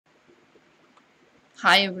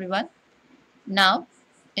Hi everyone. Now,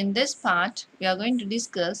 in this part, we are going to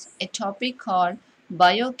discuss a topic called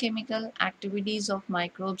biochemical activities of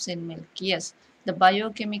microbes in milk. Yes, the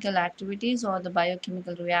biochemical activities or the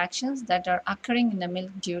biochemical reactions that are occurring in the milk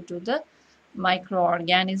due to the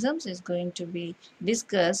microorganisms is going to be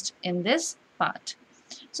discussed in this part.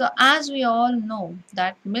 So, as we all know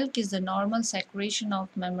that milk is the normal secretion of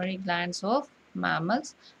mammary glands of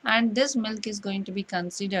mammals, and this milk is going to be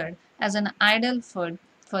considered as an ideal food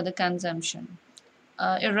for the consumption,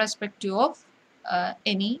 irrespective of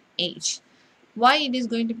any age. Why it is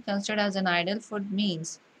going to be considered as an ideal food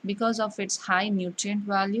means because of its high nutrient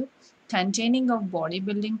value, containing of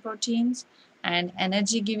bodybuilding proteins and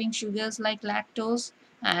energy giving sugars like lactose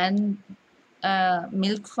and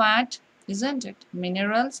milk fat, isn't it?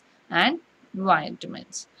 Minerals and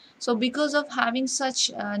vitamins. So, because of having such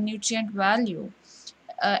nutrient value,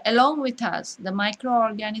 along with us, the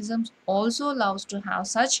microorganisms also loves to have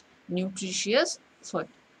such nutritious food.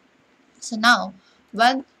 So now,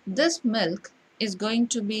 when this milk is going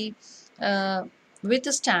to be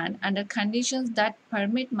withstand under conditions that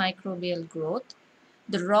permit microbial growth,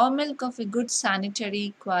 the raw milk of a good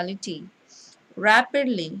sanitary quality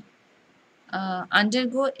rapidly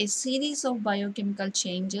undergo a series of biochemical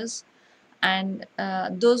changes, and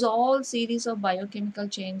those all series of biochemical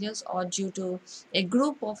changes are due to a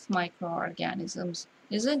group of microorganisms,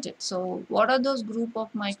 isn't it? So what are those group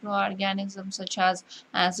of microorganisms? Such as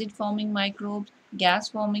acid forming microbes, gas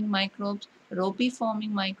forming microbes, ropey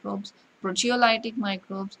forming microbes, proteolytic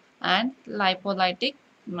microbes, and lipolytic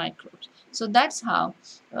microbes. So that's how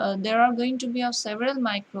there are going to be several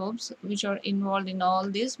microbes which are involved in all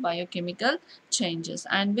these biochemical changes,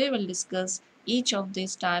 and we will discuss each of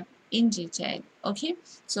these types in detail. Okay,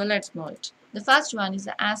 so let's move it. The first one is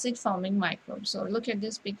the acid forming microbe. So look at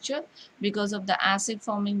this picture. Because of the acid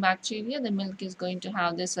forming bacteria, the milk is going to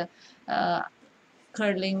have this uh,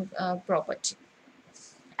 curdling property.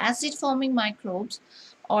 Acid forming microbes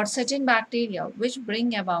or certain bacteria which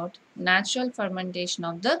bring about natural fermentation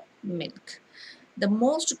of the milk. The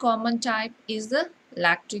most common type is the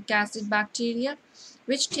lactic acid bacteria,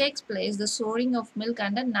 which takes place the storing of milk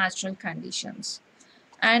under natural conditions,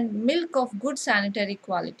 and milk of good sanitary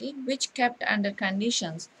quality which kept under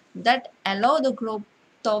conditions that allow the growth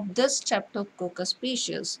of this streptococcus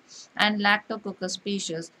species and lactococcus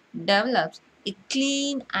species develops a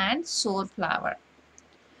clean and sour flavor.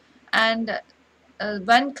 And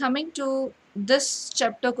when coming to this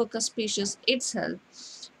streptococcus species itself,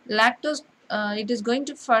 lactose, it is going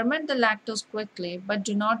to ferment the lactose quickly but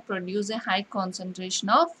do not produce a high concentration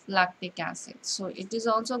of lactic acid. So it is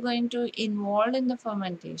also going to involve in the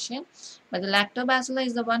fermentation, but the lactobacillus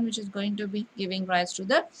is the one which is going to be giving rise to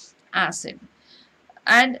the acid.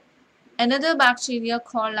 And another bacteria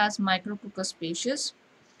called as micrococcus species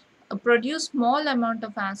produce small amount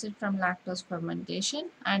of acid from lactose fermentation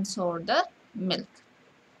and sour the milk.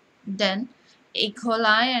 Then E.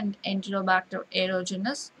 coli and Enterobacter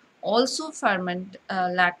aerogenes also ferment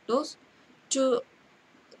lactose to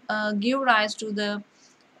give rise to the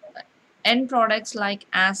end products like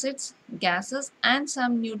acids, gases, and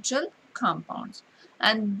some neutral compounds.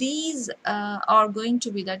 And these are going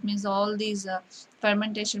to be, that means all these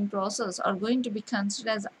fermentation process are going to be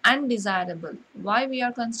considered as undesirable. Why we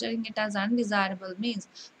are considering it as undesirable means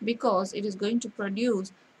because it is going to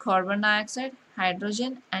produce carbon dioxide,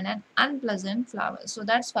 hydrogen, and an unpleasant flavor. So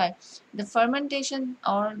that's why the fermentation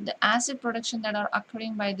or the acid production that are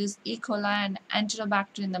occurring by this E. coli and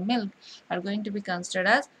Enterobacter in the milk are going to be considered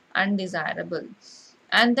as undesirable.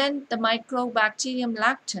 And then the Microbacterium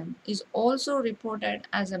lactam is also reported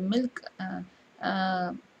as a milk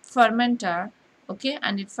fermenter, okay,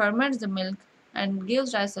 and it ferments the milk and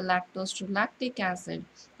gives rise to lactose to lactic acid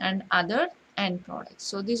and other end products.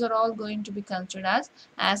 So these are all going to be considered as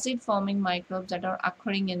acid forming microbes that are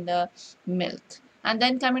occurring in the milk. And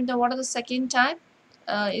then coming to what are the second type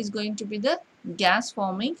is going to be the gas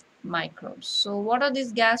forming microbes. So what are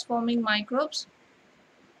these gas forming microbes?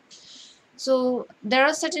 So there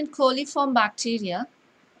are certain coliform bacteria,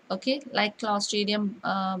 okay, like Clostridium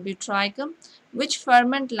butyricum, which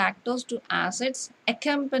ferment lactose to acids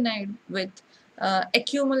accompanied with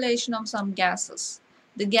accumulation of some gases.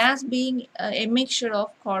 The gas being a mixture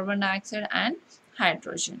of carbon dioxide and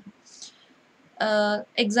hydrogen.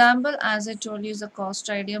 Example, as I told you, is the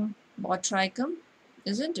Clostridium botricum,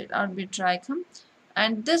 isn't it, or butyricum.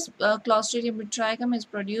 And this Clostridium botricum is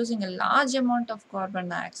producing a large amount of carbon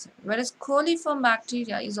dioxide, whereas coliform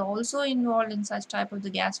bacteria is also involved in such type of the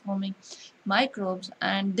gas forming microbes,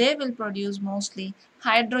 and they will produce mostly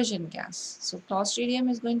hydrogen gas. So Clostridium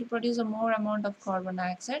is going to produce a more amount of carbon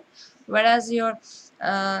dioxide, whereas your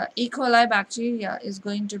E. coli bacteria is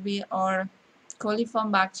going to be, or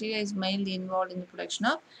coliform bacteria is mainly involved in the production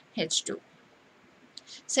of H2.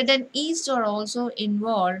 Certain yeasts are also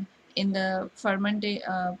involved in the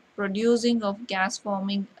producing of gas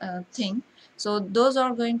forming thing. So those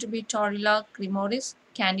are going to be Torula cremoris,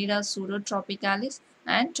 Candida pseudotropicalis,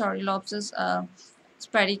 and Torulopsis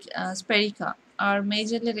sperica are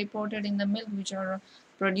majorly reported in the milk, which are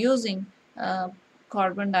producing uh,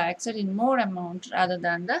 carbon dioxide in more amount rather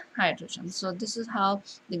than the hydrogen. So this is how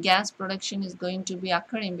the gas production is going to be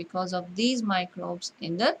occurring because of these microbes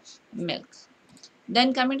in the milk.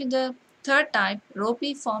 Then coming to the third type,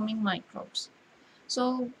 ropey forming microbes.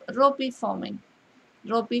 So ropey fermentation.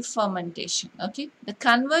 Okay, the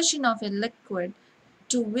conversion of a liquid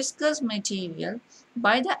to viscous material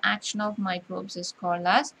by the action of microbes is called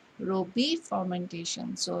as ropey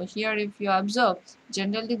fermentation. So here if you observe,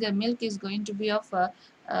 generally the milk is going to be of a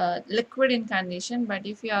liquid in condition, but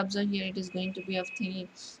if you observe here it is going to be of thin,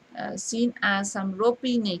 seen as some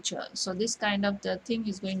ropey nature. So this kind of the thing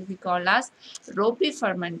is going to be called as ropey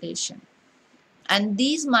fermentation. And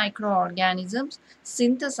these microorganisms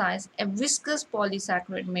synthesize a viscous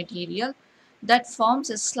polysaccharide material that forms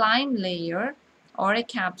a slime layer or a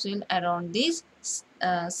capsule around these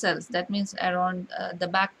cells, that means around the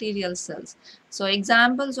bacterial cells. So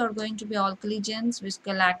examples are going to be alkaligens,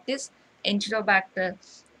 viscolactis, enterobacter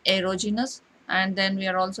aerogenus, and then we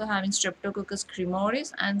are also having streptococcus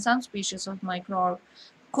cremoris, and some species of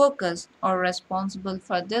micrococcus are responsible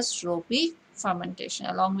for this ropey fermentation.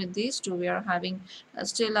 Along with these two, we are having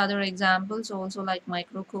still other examples also like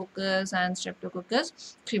micrococcus and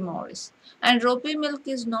streptococcus cremoris. And ropey milk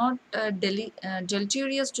is not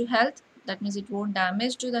deleterious to health, that means it won't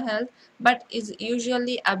damage to the health, but is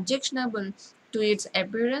usually objectionable to its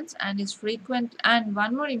appearance and is frequent. And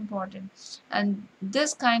one more important, and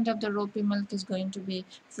this kind of the ropey milk is going to be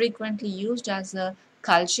frequently used as a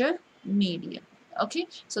culture medium. Okay,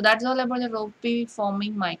 so that's all about the ropey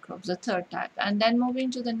forming microbes, the third type. And then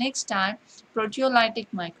moving to the next type, proteolytic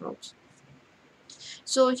microbes.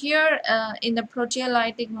 So here in the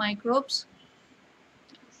proteolytic microbes,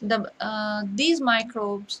 these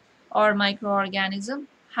microbes or microorganisms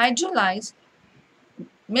hydrolyze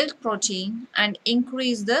milk protein and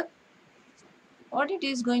increase the, what it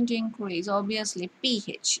is going to increase, obviously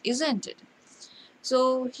pH, isn't it?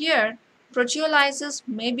 So here proteolysis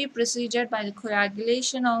may be preceded by the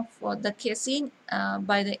coagulation of the casein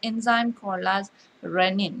by the enzyme called as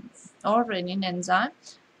renin or renin enzyme,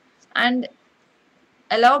 and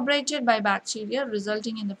elaborated by bacteria,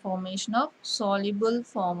 resulting in the formation of soluble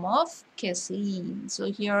form of casein.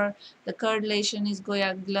 So here the coagulation is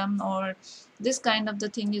coagulum, or this kind of the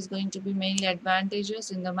thing is going to be mainly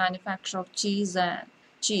advantageous in the manufacture of cheese,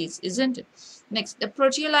 isn't it? Next, the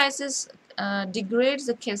proteolysis degrades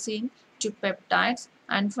the casein to peptides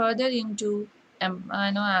and further into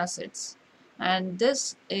amino acids, and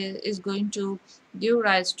this is going to give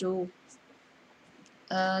rise to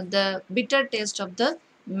the bitter taste of the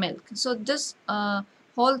milk. So this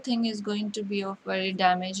whole thing is going to be of very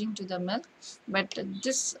damaging to the milk, but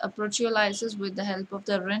this proteolysis with the help of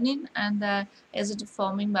the renin and the acid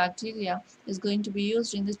forming bacteria is going to be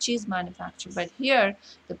used in the cheese manufacture. But here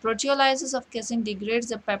the proteolysis of casein degrades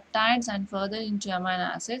the peptides and further into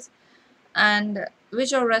amino acids, and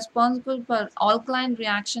which are responsible for alkaline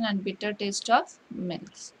reaction and bitter taste of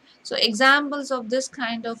milks. So examples of this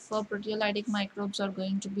kind of proteolytic microbes are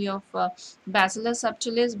going to be of Bacillus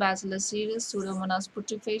subtilis, Bacillus cereus, Pseudomonas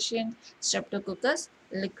putrefaciens, Streptococcus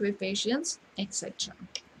liquefaciens, etc.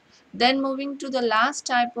 Then moving to the last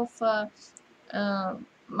type of uh,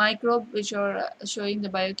 microbe which are showing the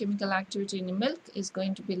biochemical activity in milk is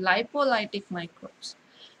going to be lipolytic microbes.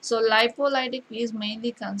 So lipolytic is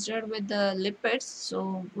mainly considered with the lipids.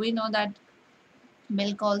 So we know that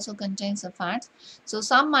milk also contains the fats. So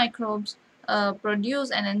some microbes produce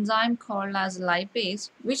an enzyme called as lipase,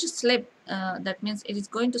 which that means it is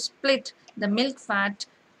going to split the milk fat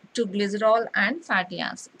to glycerol and fatty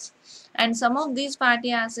acids. And some of these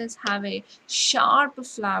fatty acids have a sharp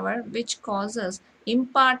flavor which causes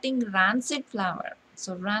imparting rancid flavor.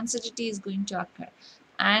 So rancidity is going to occur,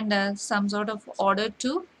 and some sort of odor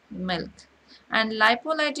to milk. And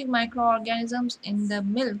lipolytic microorganisms in the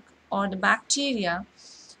milk or the bacteria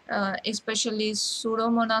especially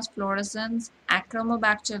Pseudomonas fluorescens,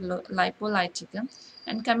 Achromobacter lipolytica.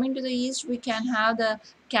 And coming to the yeast, we can have the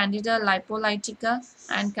Candida lipolytica,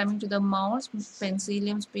 and coming to the mouse,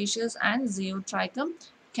 Penicillium species, and Zeotrichum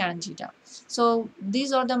candida. So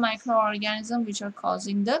these are the microorganisms which are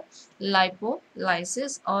causing the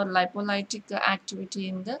lipolysis or lipolytic activity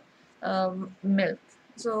in the milk.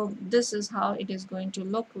 So this is how it is going to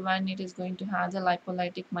look when it is going to have the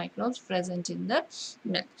lipolytic microbes present in the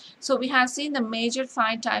milk. So we have seen the major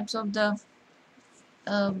 5 types of the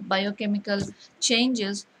biochemical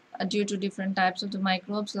changes due to different types of the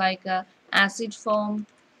microbes, like acid form,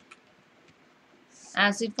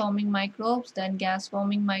 acid forming microbes, then gas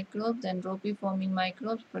forming microbes, then ropey forming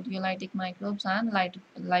microbes, proteolytic microbes, and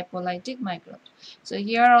lipolytic microbes. So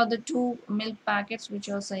here are the 2 milk packets which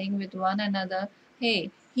are saying with one another, hey,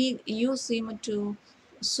 you seem to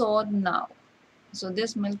soar now. So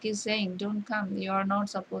this milk is saying, don't come, you are not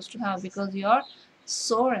supposed to have, because you are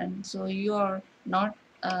soren, so you are not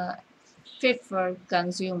fit for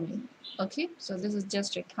consuming. Okay, so this is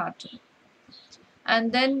just a cartoon.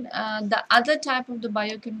 And then the other type of the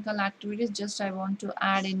biochemical activities, just I want to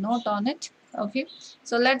add a note on it. Okay,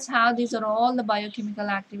 so let's have, these are all the biochemical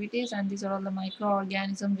activities, and these are all the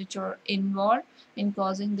microorganisms which are involved in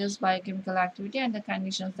causing this biochemical activity and the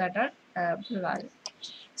conditions that are prevalent.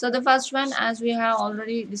 So the first one, as we have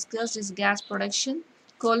already discussed, is gas production.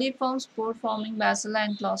 Coliform, spore-forming bacilli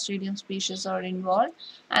and Clostridium species are involved,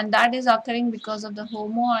 and that is occurring because of the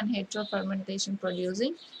homo and heterofermentation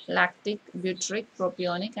producing lactic, butyric,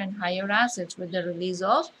 propionic, and higher acids with the release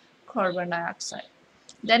of carbon dioxide.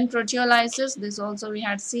 Then proteolysis, this also we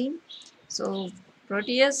had seen. So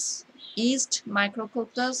protease, yeast,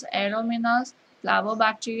 micrococcus, aeromonas,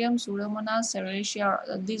 Flavobacterium, Pseudomonas,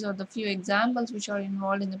 Serratia, these are the few examples which are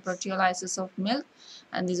involved in the proteolysis of milk,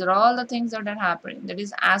 and these are all the things that are happening. That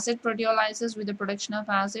is acid proteolysis with the production of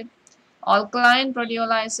acid, alkaline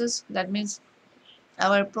proteolysis, that means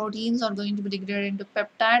our proteins are going to be degraded into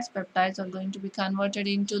peptides, peptides are going to be converted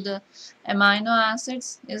into the amino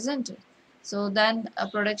acids, isn't it? So then a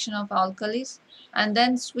production of alkalis, and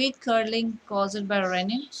then sweet curdling caused by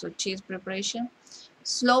renin, so cheese preparation,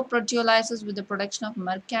 slow proteolysis with the production of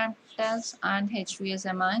mercaptans and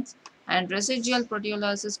HVS amines, and residual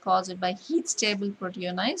proteolysis caused by heat stable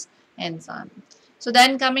proteinase enzyme. So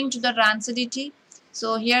then coming to the rancidity,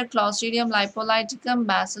 so here Clostridium lipolyticum,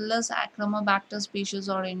 Bacillus, Achromobacter species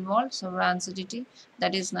are involved. So rancidity,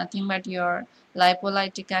 that is nothing but your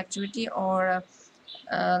lipolytic activity or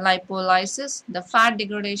lipolysis, the fat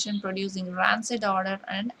degradation producing rancid odor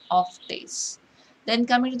and off taste. Then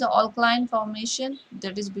coming to the alkaline formation,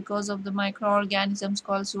 that is because of the microorganisms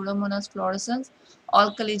called Pseudomonas fluorescens,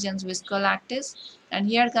 alkaligens viscolactis, and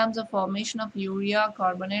here comes the formation of urea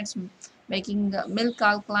carbonates making the milk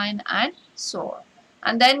alkaline and sour.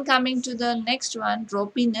 And then coming to the next one,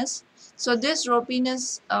 ropiness. So this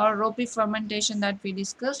ropiness or ropey fermentation that we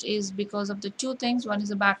discussed is because of the 2 things. One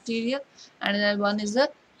is a bacterial and then one is a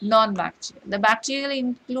non-bacterial. The bacterial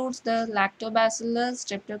includes the lactobacillus,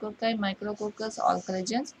 streptococci, micrococcus,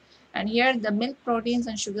 alkaligens, and here the milk proteins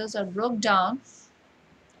and sugars are broken down,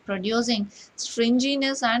 producing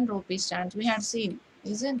stringiness and ropey strands. We had seen,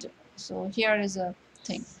 isn't it? So here is a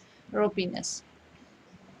thing, ropiness.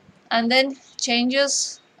 And then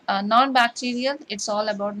changes, non-bacterial, it's all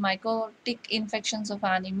about mycotic infections of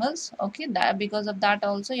animals. Okay, that because of that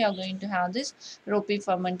also you are going to have this ropey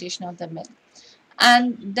fermentation of the milk.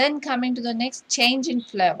 And then coming to the next, change in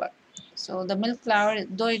flavor. So the milk flavor,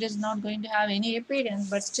 though it is not going to have any appearance,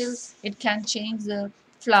 but still it can change the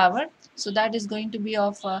flavor. So that is going to be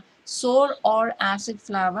of a sour or acid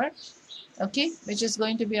flavor, okay, which is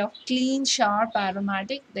going to be of clean, sharp,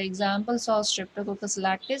 aromatic. The examples are Streptococcus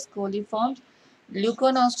lactis, coliforms,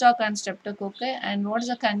 leuconostoc and streptococci. And what is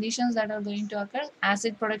the conditions that are going to occur?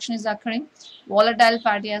 Acid production is occurring, volatile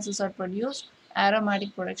fatty acids are produced,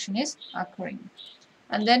 aromatic production is occurring.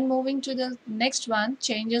 And then moving to the next one,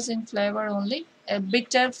 changes in flavor only. A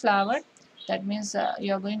bitter flavor, that means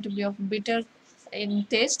you are going to be of bitter in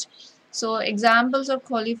taste. So examples of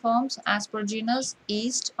coliforms, aspergillus,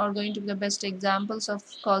 yeast are going to be the best examples of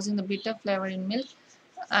causing the bitter flavor in milk.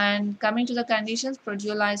 And coming to the conditions,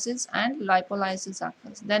 proteolysis and lipolysis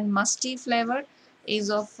occurs. Then musty flavor is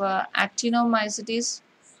of actinomycetes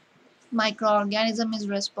microorganism is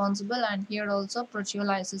responsible, and here also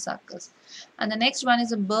proteolysis occurs. And the next one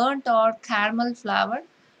is a burnt or caramel flavor,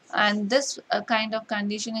 and this kind of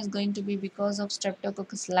condition is going to be because of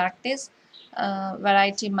Streptococcus lactis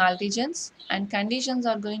variety maltigens, and conditions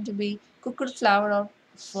are going to be cooked flour or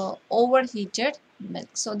for overheated milk.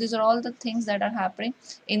 So these are all the things that are happening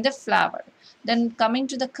in the flour. Then coming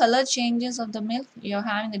to the color changes of the milk, you're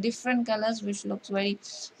having the different colors which looks very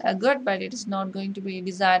good, but it is not going to be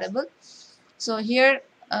desirable. So here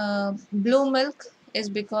blue milk is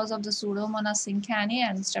because of the Pseudomonas cinquani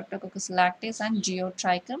and Streptococcus lactis and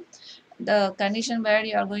Geotrichum. The condition where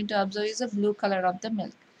you are going to observe is the blue color of the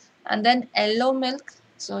milk. And then yellow milk.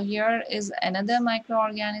 So here is another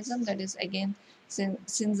microorganism, that is again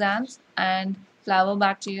synxanth and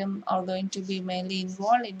flavobacterium are going to be mainly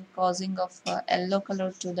involved in causing of yellow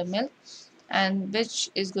color to the milk, and which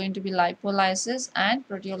is going to be lipolysis and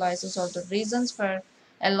proteolysis are the reasons for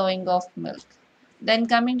yellowing of milk. Then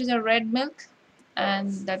coming to the red milk,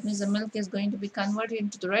 and that means the milk is going to be converted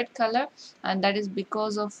into the red color, and that is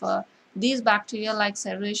because of these bacteria like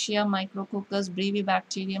Serratia, Micrococcus,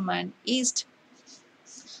 Brevibacterium and yeast.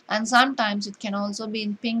 And sometimes it can also be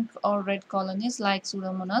in pink or red colonies like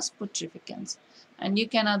Pseudomonas putrificans. And you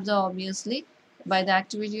can observe obviously by the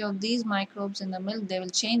activity of these microbes in the milk, they will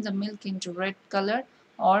change the milk into red color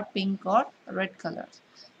or pink or red color.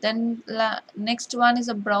 Then next one is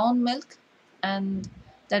a brown milk, and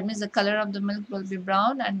that means the color of the milk will be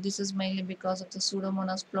brown, and this is mainly because of the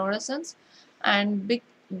Pseudomonas fluorescens. And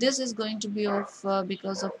this is going to be of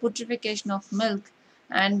because of putrefaction of milk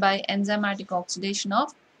and by enzymatic oxidation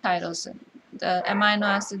of tyrosine. The amino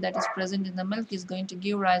acid that is present in the milk is going to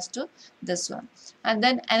give rise to this one. And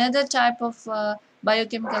then another type of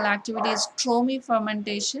biochemical activity is stromy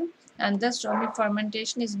fermentation, and the stromy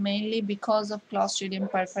fermentation is mainly because of Clostridium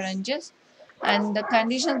perfringens. And the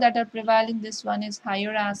conditions that are prevailing this one is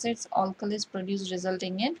higher acids, alkalis produced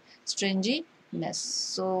resulting in stringiness.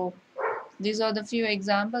 So these are the few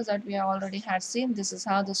examples that we already had seen. This is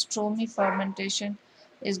how the stromy fermentation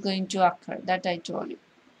is going to occur that I told you.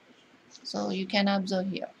 So you can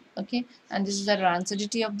observe here. Okay, and this is the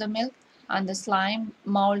rancidity of the milk and the slime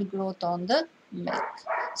mold growth on the milk.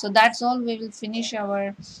 So that's all. We will finish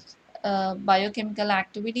our biochemical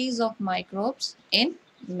activities of microbes in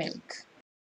milk.